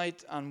walk one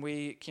night and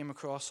we came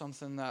across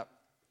something that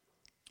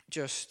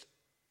just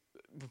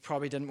we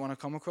probably didn't want to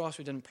come across.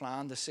 We didn't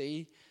plan to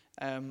see.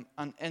 And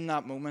in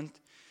that moment,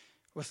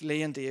 with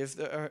Lee and Dave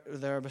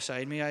there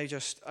beside me, I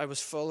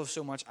was full of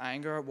so much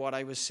anger at what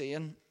I was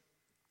seeing.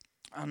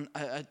 And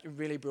it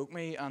really broke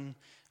me, and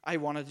I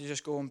wanted to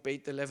just go and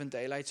beat the living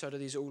daylights out of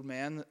these old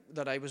men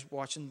that I was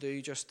watching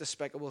do just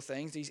despicable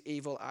things, these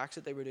evil acts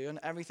that they were doing.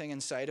 Everything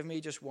inside of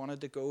me just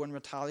wanted to go and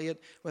retaliate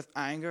with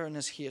anger and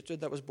this hatred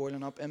that was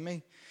boiling up in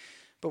me.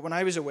 But when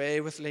I was away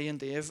with Lee and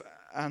Dave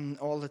and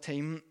all the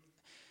team,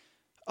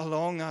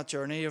 along that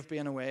journey of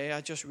being away,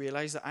 I just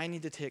realised that I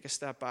need to take a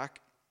step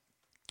back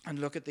and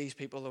look at these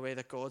people the way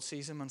that God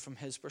sees them and from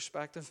his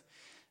perspective.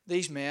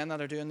 These men that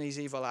are doing these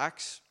evil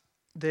acts,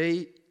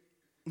 they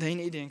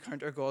need to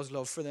encounter God's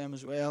love for them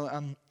as well,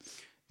 and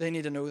they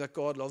need to know that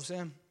God loves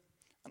them.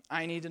 And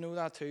I need to know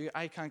that too.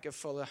 I can't get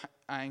full of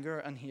anger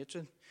and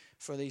hatred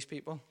for these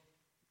people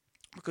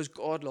because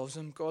God loves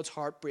them. God's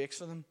heart breaks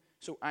for them.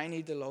 So I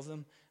need to love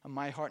them, and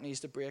my heart needs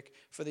to break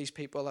for these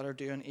people that are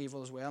doing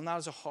evil as well. And that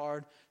is a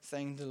hard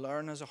thing to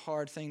learn, it's a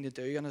hard thing to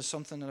do, and it's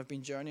something that I've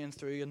been journeying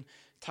through. And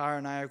Tara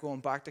and I are going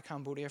back to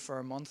Cambodia for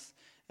a month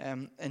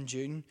in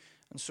June.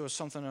 And so it's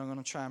something I'm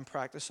going to try and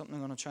practice, something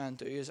I'm going to try and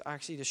do is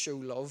actually to show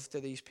love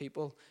to these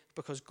people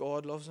because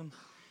God loves them.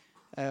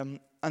 And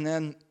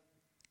then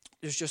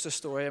there's just a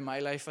story in my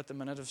life at the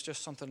minute. It's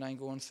just something I'm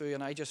going through,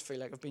 and I just feel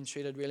like I've been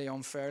treated really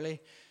unfairly.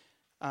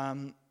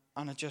 And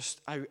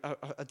I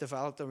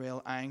developed a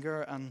real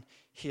anger and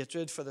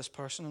hatred for this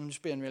person. I'm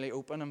just being really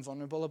open and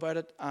vulnerable about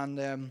it.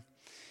 And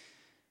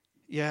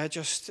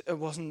it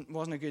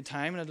wasn't a good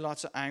time, and I had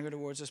lots of anger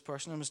towards this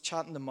person. I was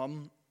chatting to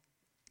Mum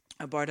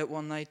about it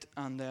one night,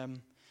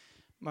 and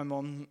my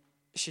mum,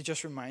 she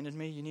just reminded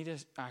me, you need to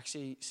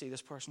actually see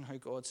this person how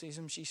God sees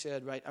him. She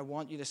said, right, I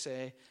want you to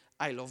say,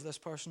 I love this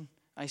person.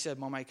 I said,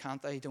 Mum, I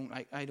can't. I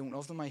don't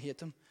love them. I hate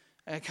them.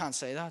 I can't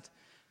say that.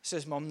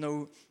 Says, Mum,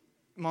 no.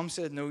 Mum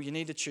said, no, you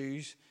need to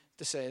choose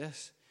to say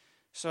this.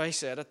 So I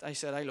said it. I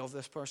said, I love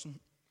this person.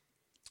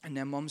 And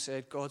then Mum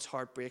said, God's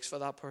heart breaks for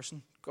that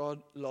person.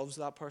 God loves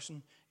that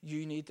person.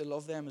 You need to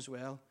love them as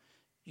well.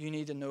 You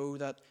need to know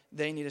that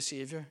they need a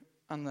Savior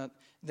and that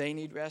they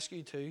need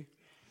rescue too.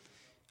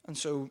 And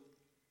so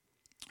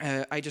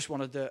I just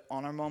wanted to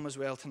honour Mum as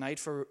well tonight,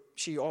 for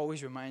she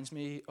always reminds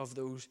me of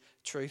those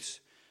truths.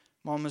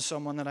 Mum is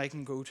someone that I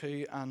can go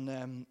to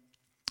and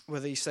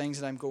with these things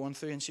that I'm going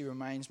through, and she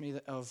reminds me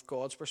of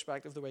God's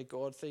perspective, the way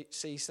God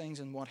sees things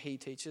and what He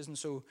teaches. And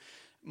so,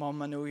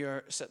 Mum, I know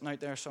you're sitting out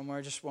there somewhere.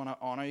 I just want to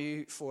honour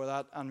you for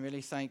that and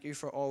really thank you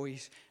for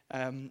always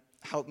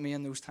helping me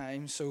in those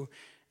times. So,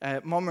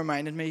 Mum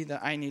reminded me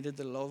that I needed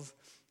to love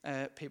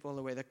people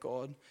the way that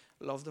God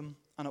loved them.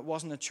 And it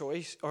wasn't a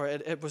choice, or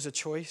it was a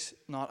choice,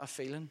 not a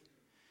feeling.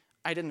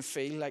 I didn't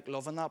feel like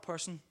loving that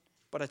person,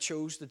 but I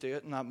chose to do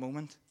it in that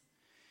moment.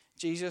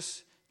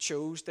 Jesus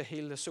chose to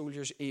heal the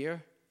soldier's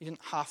ear. He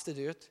didn't have to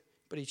do it,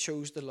 but He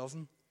chose to love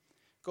him.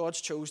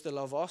 God's chose to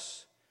love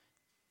us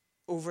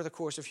over the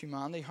course of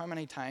humanity. How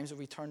many times have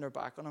we turned our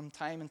back on Him?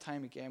 Time and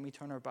time again we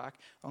turn our back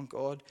on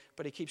God,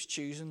 but He keeps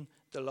choosing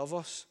to love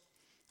us.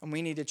 And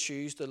we need to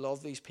choose to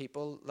love these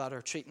people that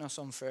are treating us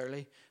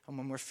unfairly. And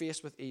when we're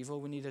faced with evil,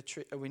 we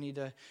need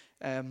to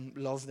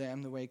love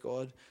them the way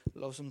God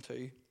loves them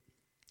too.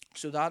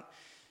 So that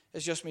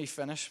is just me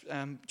finished.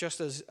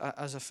 Just as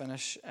a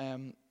finish,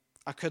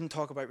 I couldn't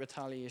talk about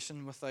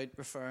retaliation without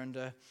referring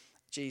to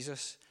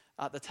Jesus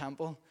at the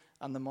temple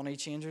and the money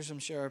changers. I'm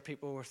sure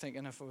people were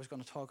thinking if I was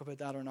going to talk about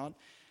that or not.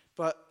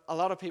 But a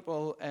lot of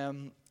people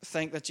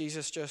think that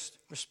Jesus just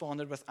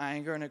responded with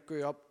anger and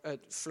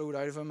it flowed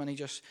out of Him and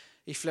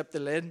he flipped the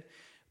lid.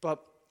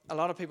 But a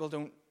lot of people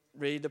don't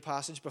read the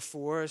passage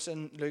before. It's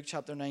in Luke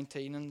chapter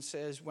 19 and it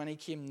says, when He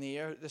came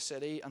near the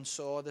city and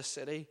saw the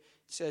city,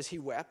 it says He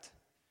wept.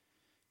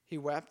 He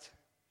wept.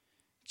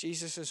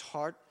 Jesus'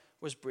 heart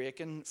was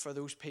breaking for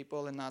those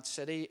people in that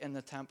city, in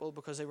the temple,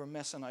 because they were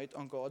missing out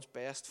on God's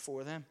best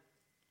for them.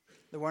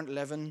 They weren't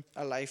living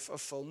a life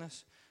of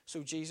fullness.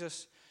 So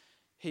Jesus,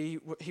 he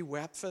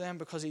wept for them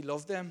because He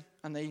loved them,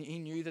 and He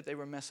knew that they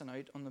were missing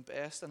out on the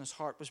best, and His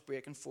heart was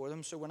breaking for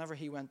them. So whenever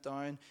He went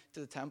down to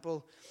the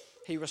temple,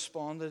 He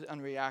responded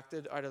and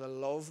reacted out of the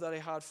love that He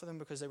had for them,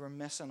 because they were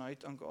missing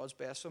out on God's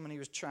best for them, and He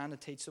was trying to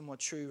teach them what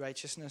true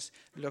righteousness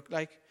looked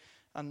like.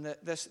 And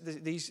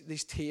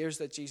these tears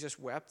that Jesus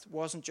wept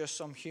wasn't just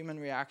some human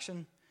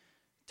reaction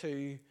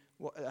to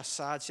a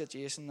sad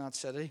situation in that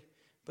city,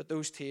 but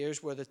those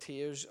tears were the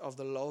tears of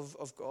the love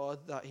of God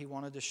that He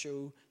wanted to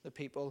show the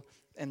people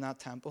in that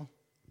temple.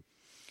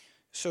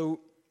 So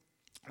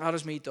that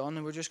is me done,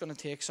 and we're just going to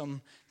take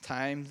some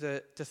time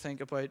to think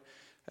about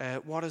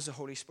what is the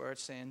Holy Spirit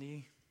saying to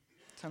you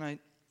tonight.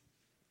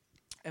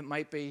 It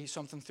might be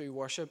something through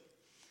worship.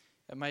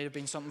 It might have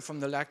been something from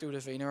the Lectio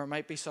Divina, or it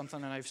might be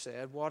something that I've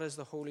said. What is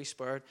the Holy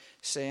Spirit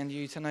saying to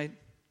you tonight?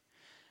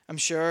 I'm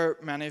sure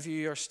many of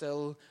you are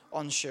still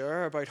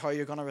unsure about how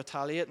you're going to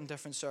retaliate in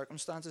different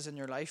circumstances in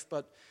your life,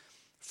 but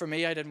for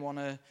me, I didn't want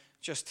to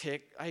just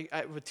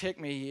it would take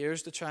me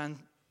years to try and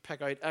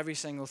pick out every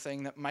single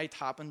thing that might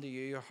happen to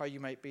you or how you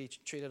might be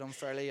treated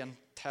unfairly and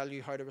tell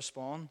you how to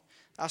respond.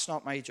 That's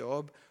not my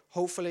job.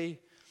 Hopefully,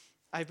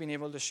 I've been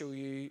able to show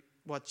you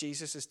what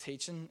Jesus is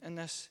teaching in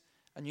this.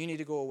 And you need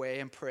to go away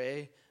and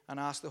pray and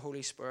ask the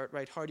Holy Spirit,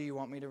 right, how do you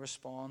want me to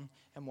respond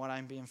in what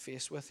I'm being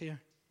faced with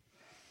here?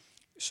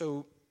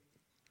 So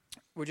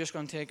we're just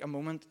going to take a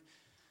moment.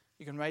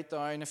 You can write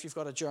down, if you've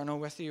got a journal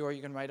with you, or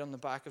you can write on the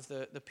back of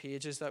the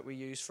pages that we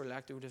use for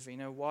Lectio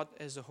Divina, what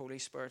is the Holy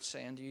Spirit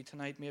saying to you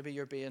tonight? Maybe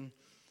you're being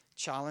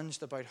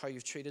challenged about how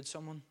you've treated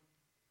someone.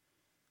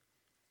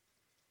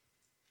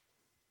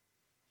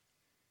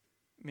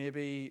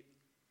 Maybe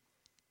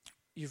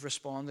you've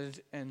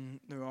responded in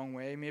the wrong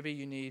way. Maybe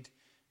you need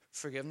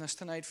forgiveness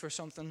tonight for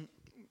something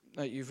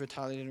that you've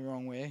retaliated in the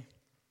wrong way.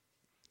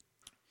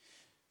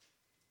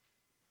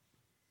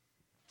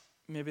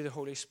 Maybe the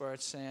Holy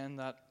Spirit's saying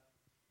that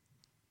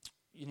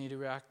you need to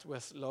react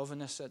with love in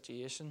this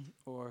situation,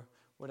 or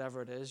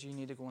whatever it is. You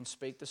need to go and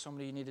speak to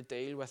somebody. You need to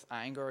deal with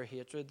anger or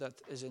hatred that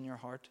is in your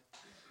heart.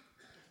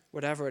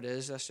 Whatever it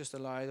is, let's just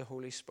allow the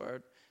Holy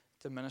Spirit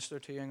to minister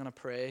to you. I'm going to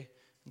pray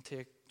and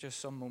take just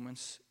some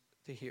moments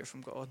to hear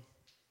from God.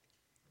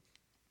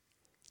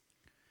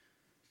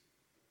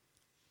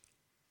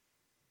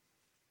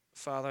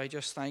 Father, I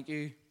just thank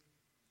you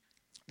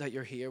that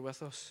you're here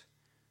with us.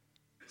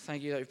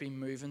 Thank you that you've been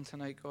moving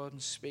tonight, God,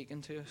 and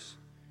speaking to us.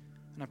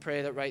 And I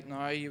pray that right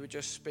now you would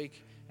just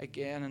speak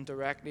again and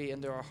directly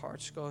into our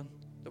hearts, God,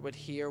 that we'd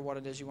hear what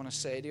it is you want to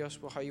say to us,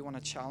 how you want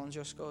to challenge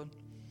us, God.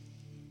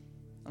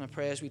 And I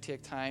pray as we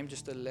take time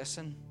just to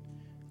listen,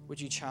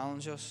 would you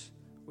challenge us,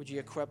 would you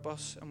equip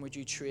us, and would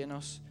you train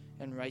us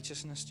in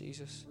righteousness,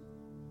 Jesus?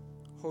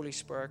 Holy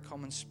Spirit,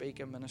 come and speak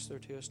and minister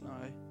to us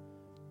now.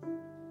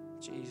 In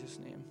Jesus'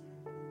 name.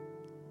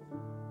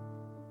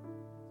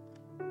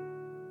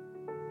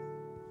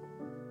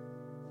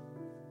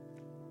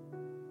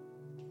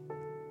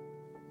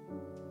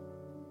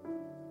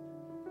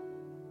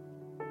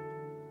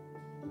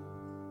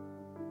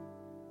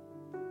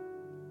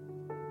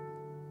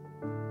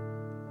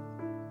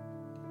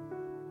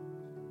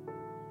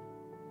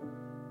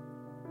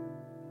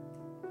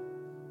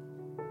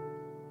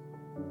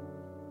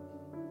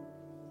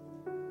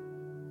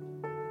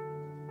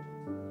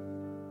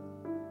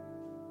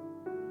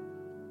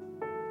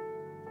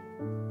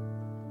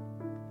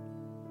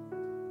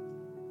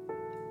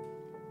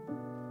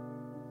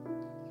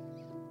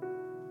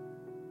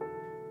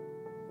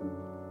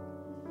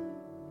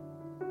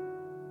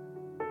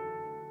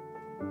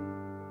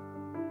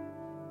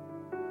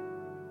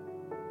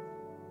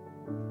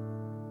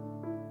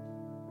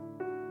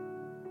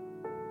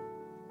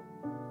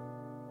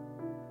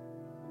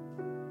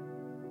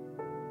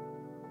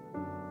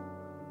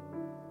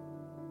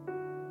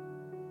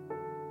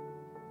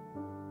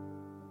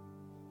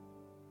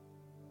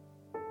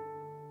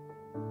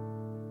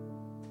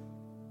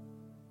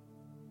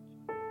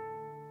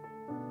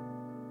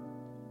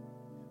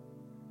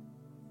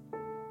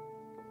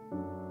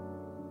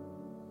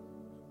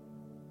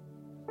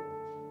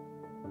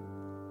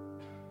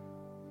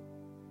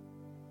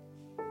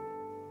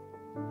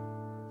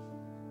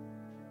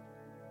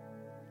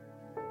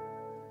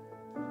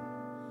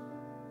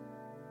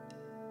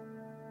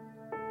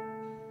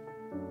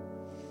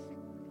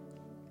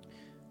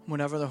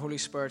 whatever the Holy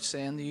Spirit's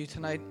saying to you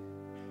tonight,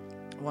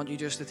 I want you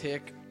just to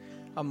take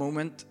a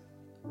moment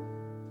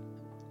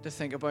to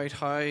think about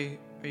how are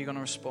you going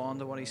to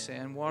respond to what he's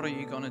saying. What are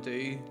you going to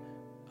do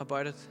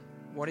about it?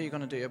 What are you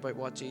going to do about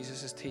what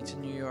Jesus is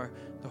teaching you or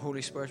the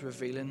Holy Spirit's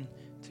revealing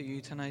to you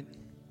tonight?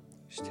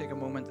 Just take a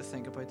moment to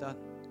think about that.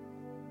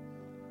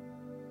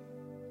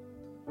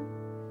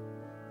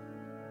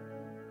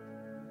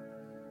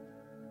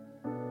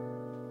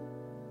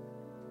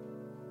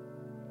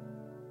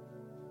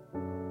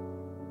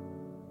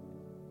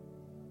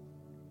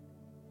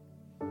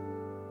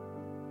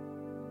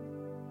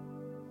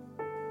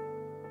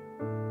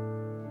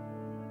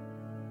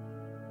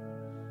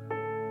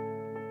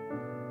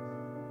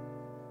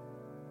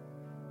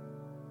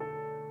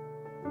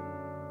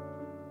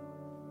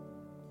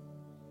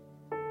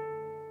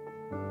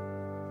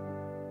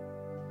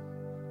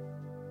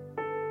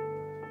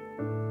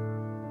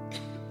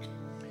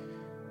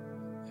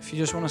 If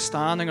you just want to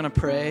stand, I'm going to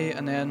pray,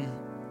 and then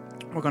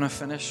we're going to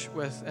finish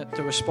with it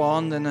to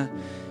respond in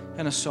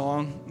a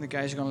song. The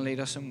guys are going to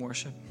lead us in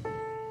worship.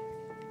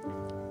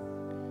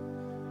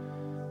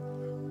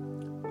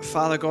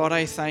 Father God,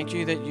 I thank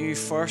you that you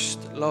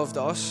first loved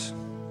us.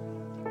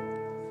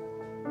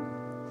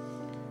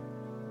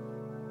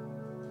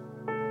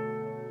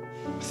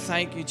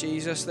 Thank you,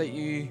 Jesus, that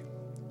you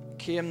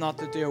came not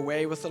to do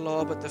away with the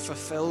law, but to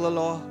fulfill the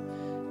law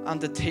and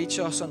to teach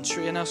us and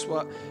train us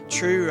what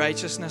true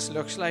righteousness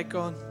looks like,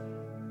 God.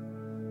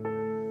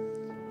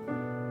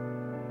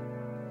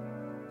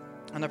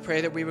 And I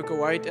pray that we would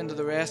go out into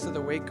the rest of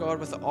the week,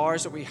 God, with the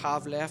hours that we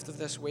have left of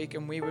this week,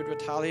 and we would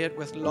retaliate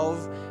with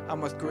love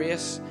and with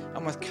grace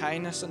and with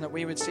kindness, and that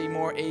we would see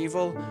more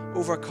evil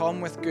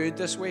overcome with good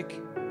this week.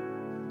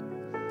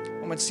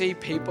 And would see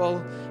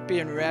people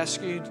being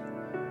rescued,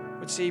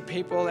 would see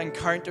people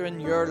encountering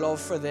your love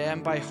for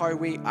them by how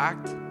we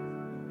act,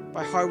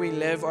 by how we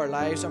live our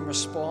lives and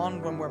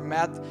respond when we're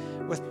met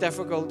with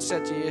difficult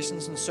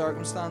situations and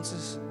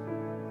circumstances.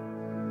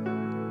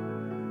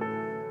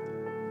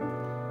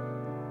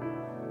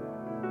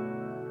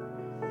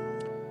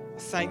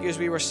 Thank you, as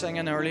we were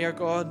singing earlier,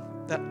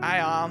 God, that I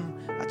am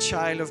a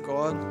child of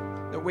God,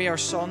 that we are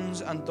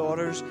sons and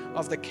daughters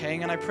of the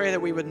King. And I pray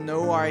that we would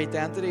know our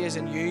identity is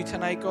in you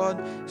tonight,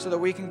 God, so that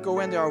we can go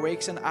into our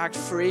weeks and act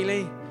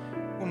freely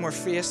when we're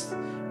faced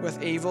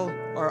with evil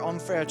or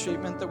unfair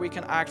treatment, that we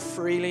can act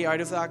freely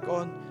out of that,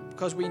 God,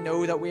 because we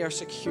know that we are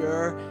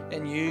secure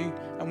in you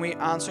and we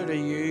answer to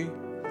you.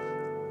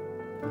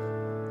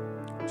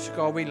 So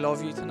God, we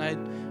love you tonight,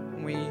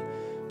 and we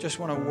just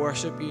want to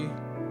worship you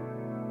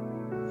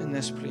in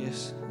this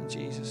place. In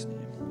Jesus'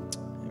 name,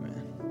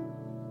 amen.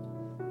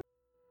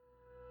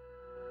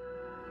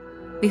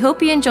 We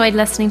hope you enjoyed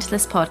listening to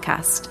this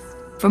podcast.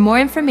 For more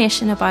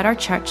information about our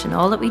church and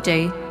all that we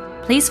do,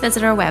 please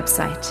visit our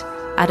website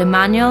at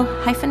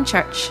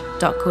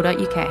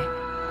emmanuel-church.co.uk.